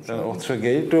 For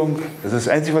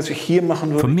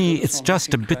me, it's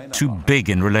just a bit too big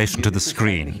in relation to the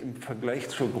screen.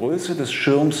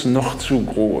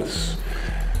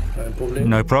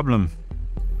 No problem.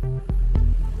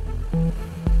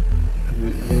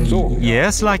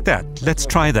 Yes, like that. Let's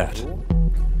try that.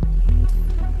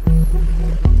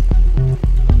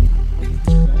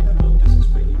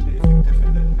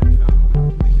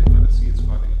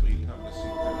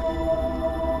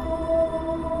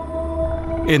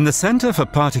 In the Center for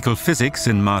Particle Physics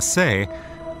in Marseille,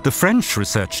 the French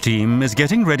research team is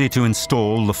getting ready to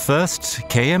install the first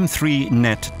KM3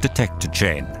 net detector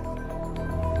chain.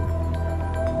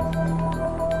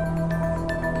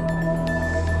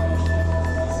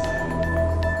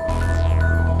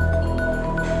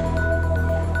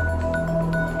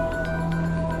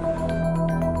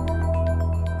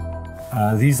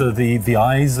 These are the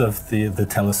eyes of the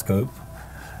telescope.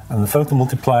 And the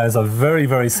photomultipliers are very,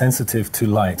 very sensitive to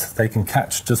light. They can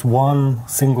catch just one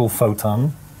single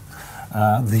photon.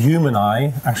 The human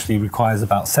eye actually requires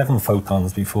about 7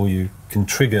 photons before you can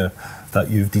trigger that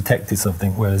you've detected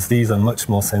something, whereas these are much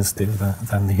more sensitive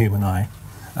than the human eye.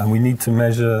 And we need to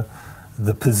measure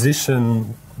the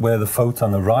position where the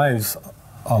photon arrives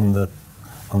on the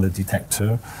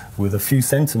detector with a few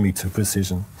centimeter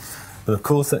precision. But of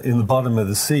course, in the bottom of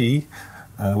the sea,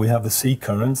 we have the sea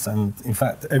currents, and in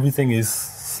fact, everything is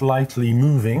slightly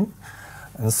moving.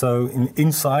 And so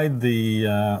inside the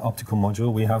optical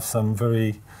module, we have some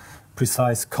very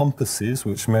precise compasses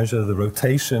which measure the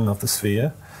rotation of the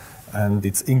sphere and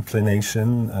its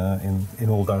inclination in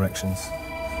all directions.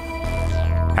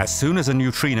 As soon as a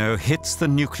neutrino hits the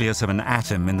nucleus of an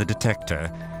atom in the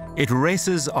detector, it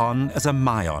races on as a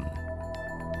muon.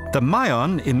 The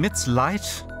muon emits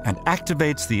light and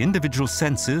activates the individual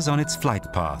sensors on its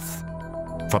flight path.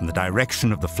 From the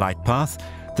direction of the flight path,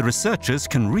 the researchers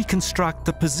can reconstruct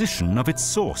the position of its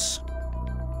source.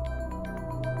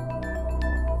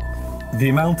 The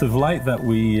amount of light that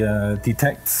we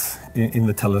detect in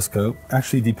the telescope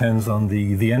actually depends on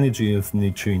the energy of the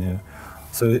neutrino.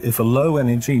 So if a low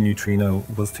energy neutrino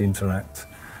was to interact,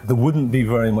 there wouldn't be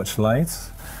very much light,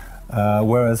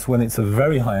 whereas when it's a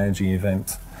very high energy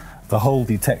event, the whole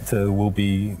detector will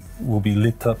be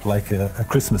lit up like a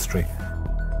Christmas tree.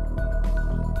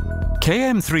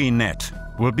 KM3 net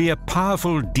will be a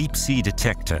powerful deep-sea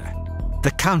detector,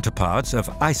 the counterpart of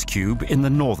IceCube in the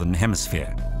northern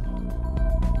hemisphere.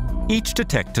 Each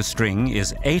detector string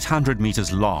is 800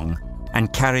 meters long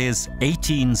and carries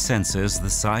 18 sensors the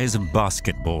size of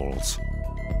basketballs.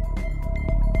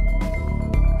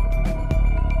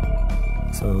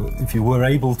 So if you were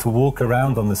able to walk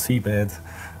around on the seabed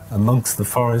amongst the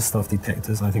forest of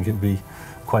detectors, I think it would be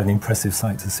quite an impressive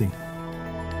sight to see.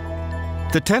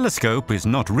 The telescope is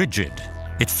not rigid.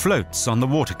 It floats on the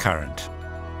water current.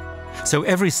 So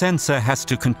every sensor has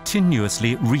to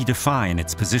continuously redefine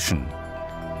its position.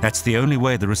 That's the only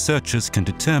way the researchers can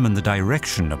determine the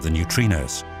direction of the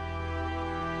neutrinos.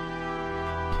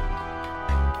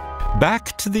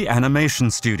 Back to the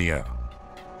animation studio.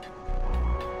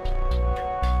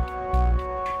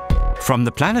 From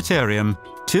the planetarium,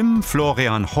 Tim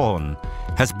Florian Horn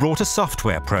has brought a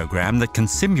software program that can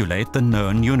simulate the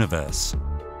known universe.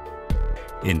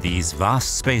 In these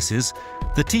vast spaces,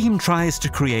 the team tries to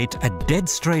create a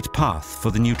dead-straight path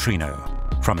for the neutrino,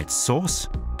 from its source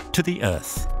to the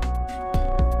Earth.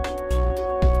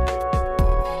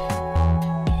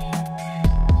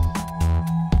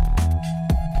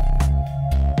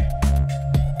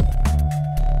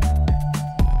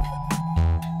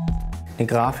 A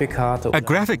graphic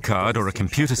card or a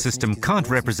computer system can't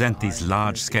represent these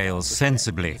large scales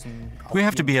sensibly. We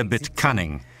have to be a bit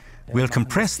cunning. We'll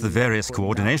compress the various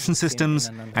coordination systems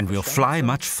and we'll fly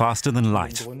much faster than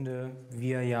light.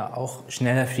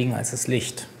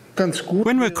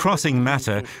 When we're crossing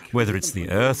matter, whether it's the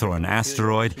Earth or an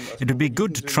asteroid, it would be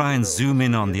good to try and zoom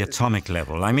in on the atomic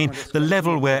level. I mean, the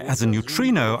level where, as a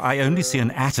neutrino, I only see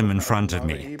an atom in front of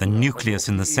me, the nucleus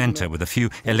in the center with a few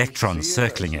electrons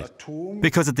circling it.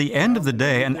 Because at the end of the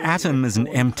day, an atom is an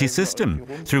empty system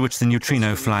through which the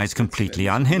neutrino flies completely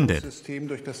unhindered.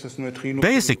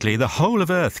 Basically, the whole of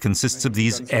Earth consists of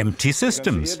these empty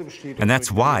systems, and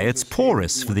that's why it's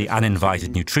porous for the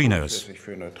uninvited neutrinos.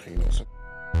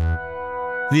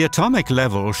 The atomic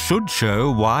level should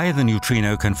show why the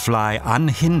neutrino can fly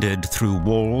unhindered through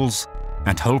walls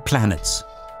and whole planets,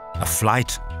 a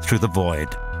flight through the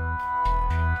void.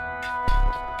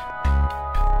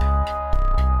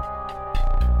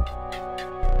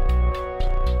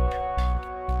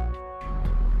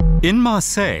 In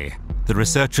Marseille, the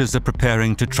researchers are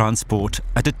preparing to transport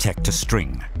a detector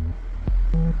string.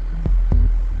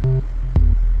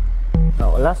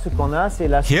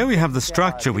 Here we have the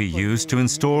structure we used to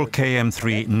install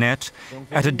KM3 net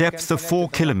at a depth of 4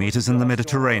 kilometers in the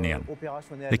Mediterranean.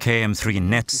 The KM3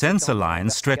 net sensor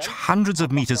lines stretch hundreds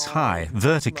of meters high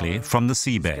vertically from the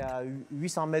seabed.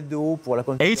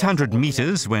 800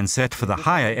 meters when set for the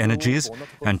higher energies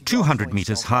and 200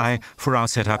 meters high for our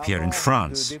setup here in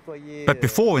France. But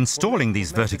before installing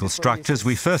these vertical structures,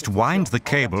 we first wind the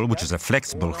cable, which is a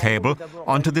flexible cable,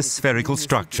 onto this spherical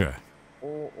structure.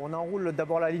 On enroule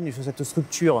d'abord la ligne sur cette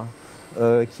structure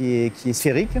qui est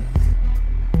sphérique.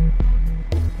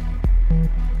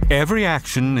 Every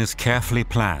action is carefully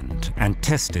planned and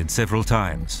tested several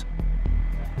times.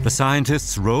 The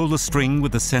scientists roll the string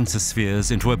with the sensor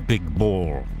spheres into a big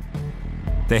ball.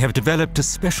 They have developed a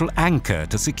special anchor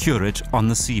to secure it on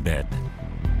the seabed.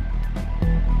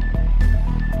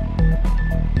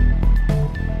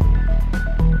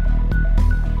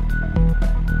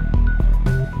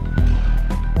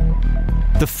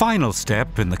 The final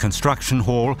step in the construction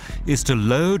hall is to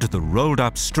load the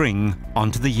rolled-up string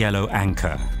onto the yellow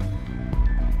anchor.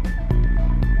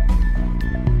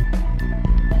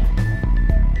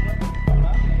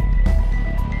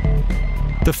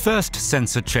 The first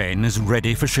sensor chain is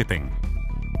ready for shipping.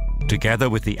 Together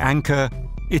with the anchor,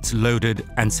 it's loaded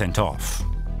and sent off.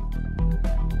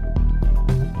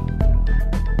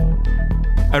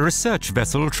 A research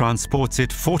vessel transports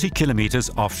it 40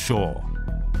 kilometers offshore.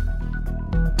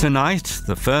 Tonight,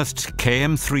 the first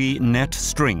KM3 net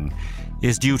string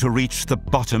is due to reach the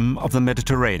bottom of the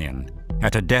Mediterranean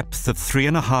at a depth of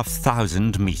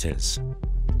 3,500 meters.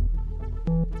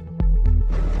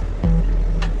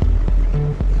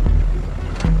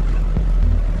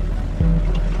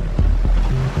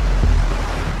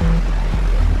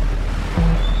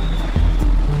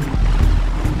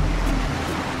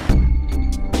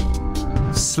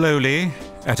 Slowly,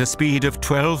 at a speed of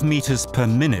 12 meters per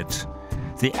minute,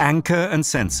 the anchor and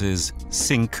sensors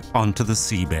sink onto the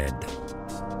seabed.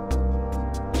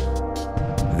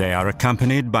 They are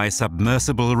accompanied by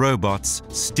submersible robots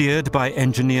steered by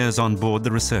engineers on board the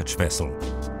research vessel.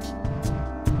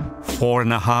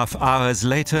 4.5 hours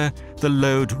later, the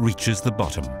load reaches the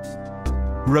bottom.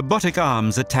 Robotic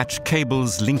arms attach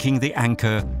cables linking the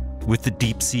anchor with the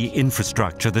deep-sea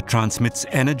infrastructure that transmits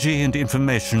energy and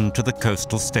information to the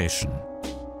coastal station.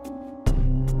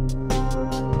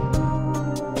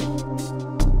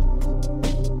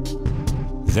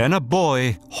 Then a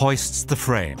buoy hoists the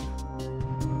frame.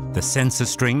 The sensor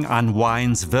string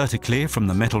unwinds vertically from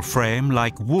the metal frame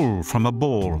like wool from a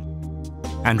ball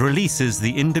and releases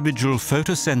the individual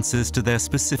photosensors to their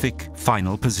specific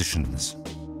final positions.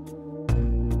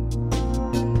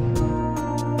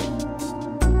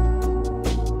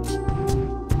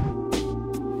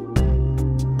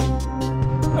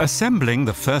 Assembling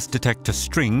the first detector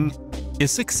string is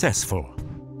successful.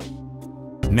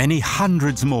 Many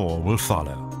hundreds more will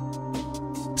follow.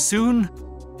 Soon,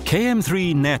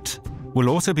 KM3 net will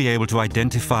also be able to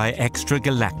identify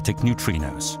extragalactic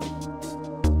neutrinos.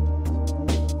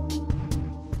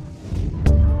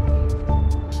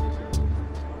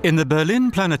 In the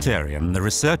Berlin Planetarium, the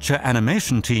researcher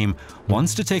animation team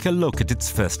wants to take a look at its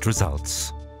first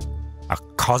results. A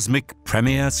cosmic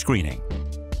premiere screening.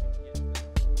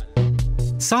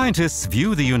 Scientists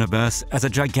view the universe as a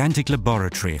gigantic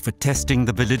laboratory for testing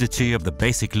the validity of the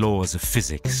basic laws of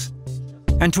physics,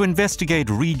 and to investigate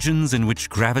regions in which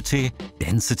gravity,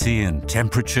 density, and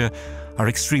temperature are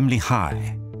extremely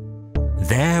high.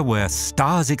 There where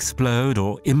stars explode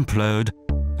or implode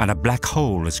and a black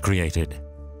hole is created.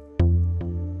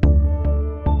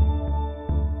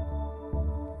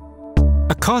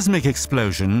 A cosmic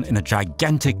explosion in a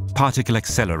gigantic particle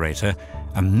accelerator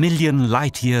 1 million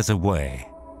light-years away.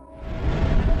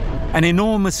 An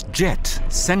enormous jet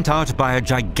sent out by a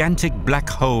gigantic black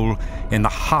hole in the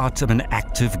heart of an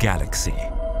active galaxy.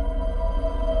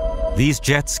 These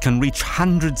jets can reach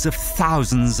hundreds of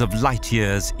thousands of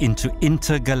light-years into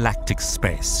intergalactic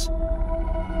space.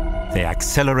 They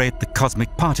accelerate the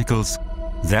cosmic particles,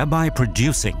 thereby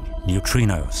producing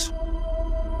neutrinos.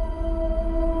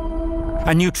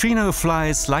 A neutrino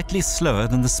flies slightly slower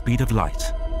than the speed of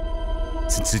light.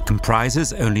 Since it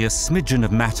comprises only a smidgen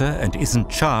of matter and isn't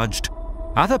charged,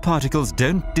 other particles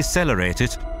don't decelerate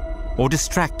it or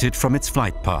distract it from its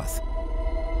flight path.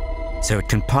 So it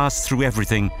can pass through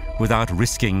everything without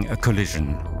risking a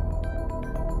collision.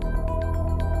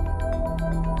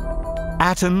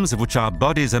 Atoms of which our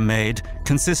bodies are made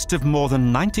consist of more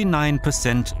than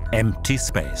 99% empty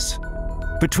space.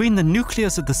 Between the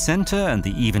nucleus at the center and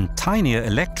the even tinier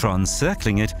electrons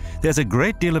circling it, there's a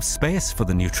great deal of space for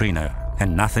the neutrino,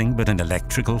 and nothing but an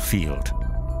electrical field.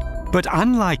 But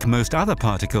unlike most other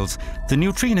particles, the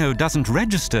neutrino doesn't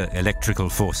register electrical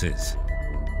forces.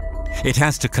 It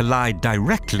has to collide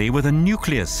directly with a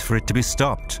nucleus for it to be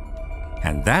stopped.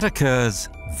 And that occurs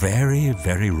very,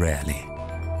 very rarely.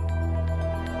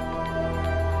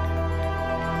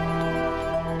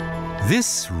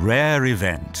 This rare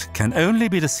event can only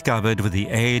be discovered with the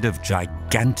aid of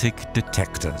gigantic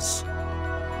detectors.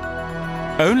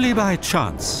 Only by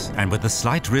chance, and with the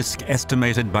slight risk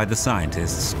estimated by the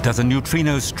scientists, does a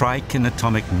neutrino strike an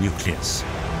atomic nucleus.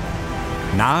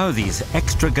 Now these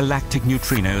extragalactic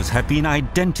neutrinos have been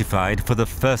identified for the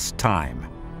first time.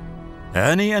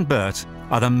 Ernie and Bert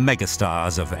are the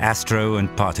megastars of astro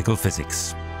and particle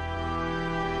physics.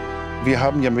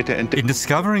 In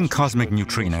discovering cosmic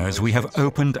neutrinos, we have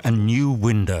opened a new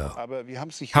window.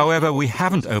 However, we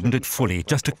haven't opened it fully,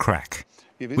 just a crack.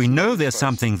 We know there's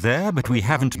something there, but we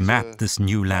haven't mapped this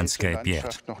new landscape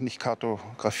yet.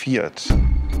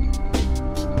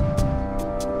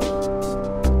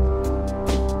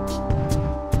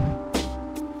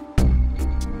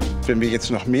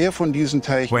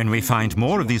 When we find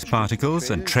more of these particles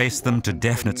and trace them to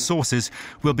definite sources,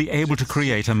 we'll be able to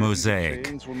create a mosaic.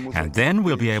 And then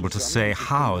we'll be able to say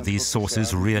how these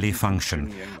sources really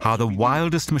function, how the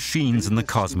wildest machines in the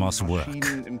cosmos work.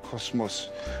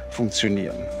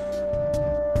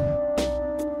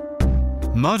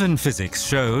 Modern physics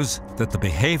shows that the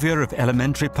behavior of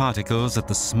elementary particles at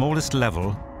the smallest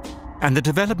level and the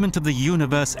development of the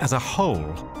universe as a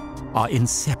whole are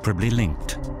inseparably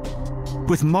linked.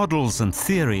 With models and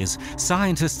theories,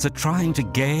 scientists are trying to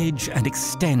gauge and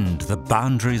extend the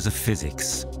boundaries of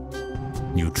physics.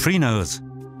 Neutrinos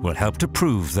will help to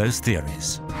prove those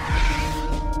theories.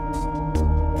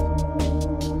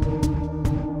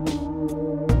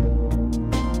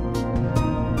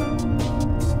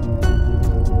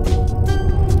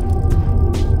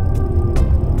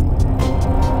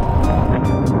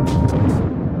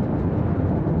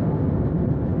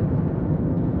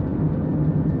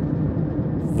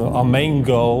 Our main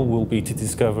goal will be to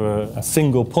discover a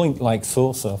single point-like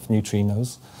source of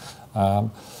neutrinos.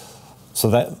 So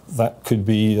that could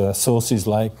be sources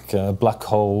like black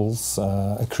holes,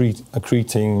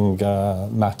 accreting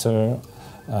matter,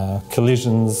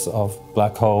 collisions of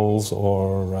black holes,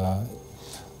 or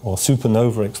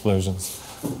supernova explosions.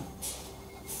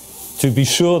 To be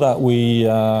sure that we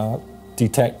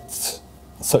detect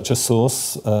such a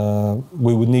source,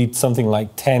 we would need something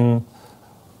like 10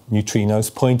 neutrinos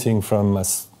pointing from a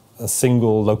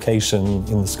single location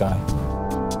in the sky.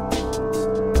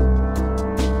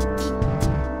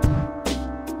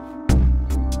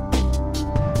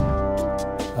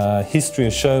 History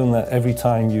has shown that every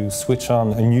time you switch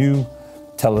on a new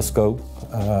telescope,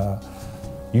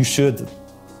 you should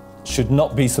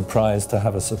not be surprised to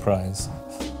have a surprise.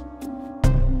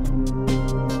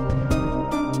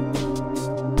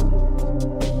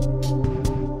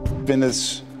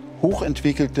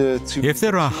 If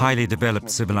there are highly developed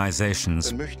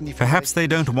civilizations, perhaps they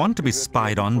don't want to be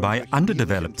spied on by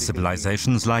underdeveloped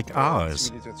civilizations like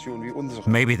ours.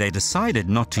 Maybe they decided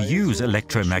not to use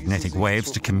electromagnetic waves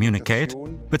to communicate,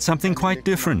 but something quite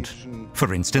different.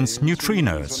 For instance,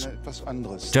 neutrinos.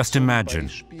 Just imagine.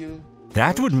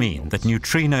 That would mean that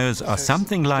neutrinos are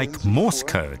something like Morse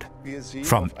code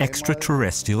from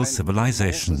extraterrestrial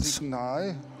civilizations.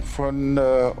 Von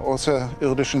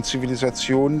außerirdischen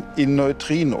Zivilisationen in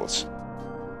Neutrinos.